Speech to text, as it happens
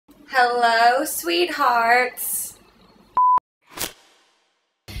Hello, sweethearts.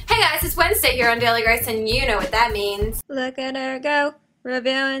 Hey guys, it's Wednesday here on Daily Grace, and you know what that means. Look at her go,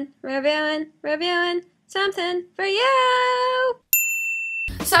 reviewing something for you.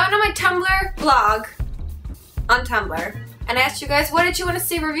 So I went on my Tumblr blog on Tumblr and I asked you guys, what did you want to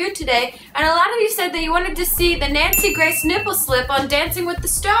see reviewed today? And a lot of you said that you wanted to see the Nancy Grace nipple slip on Dancing with the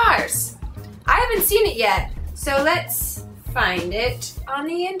Stars. I haven't seen it yet, so let's find it on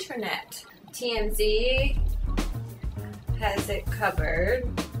the internet. TMZ has it covered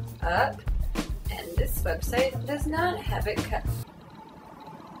up, and this website does not have it covered.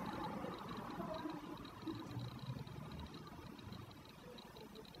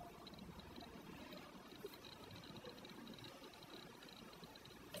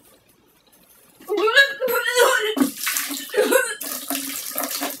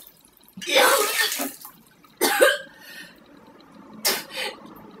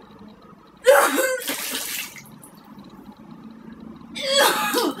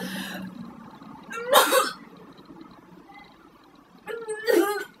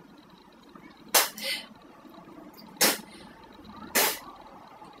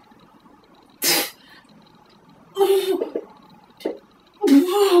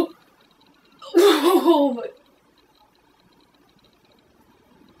 Oh my.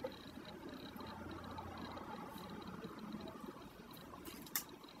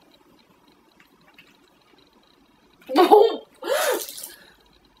 Oh.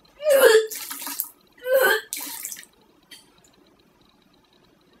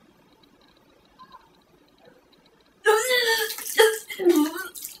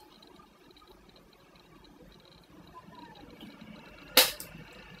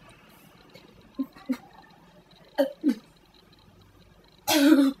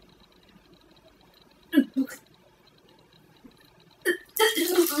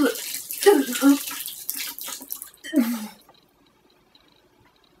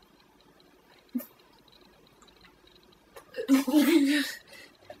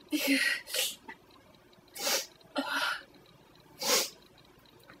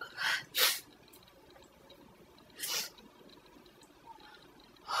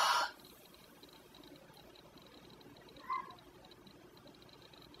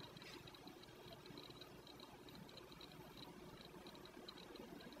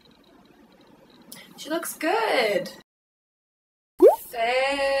 She looks good.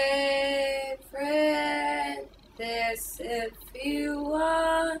 Favorite this if you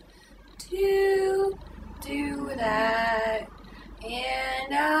want to do that,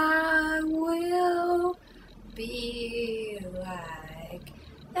 and I will be like,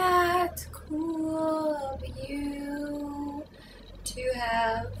 that's cool of you to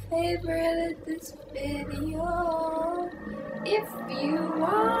have favorited this video if you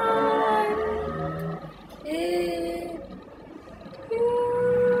want.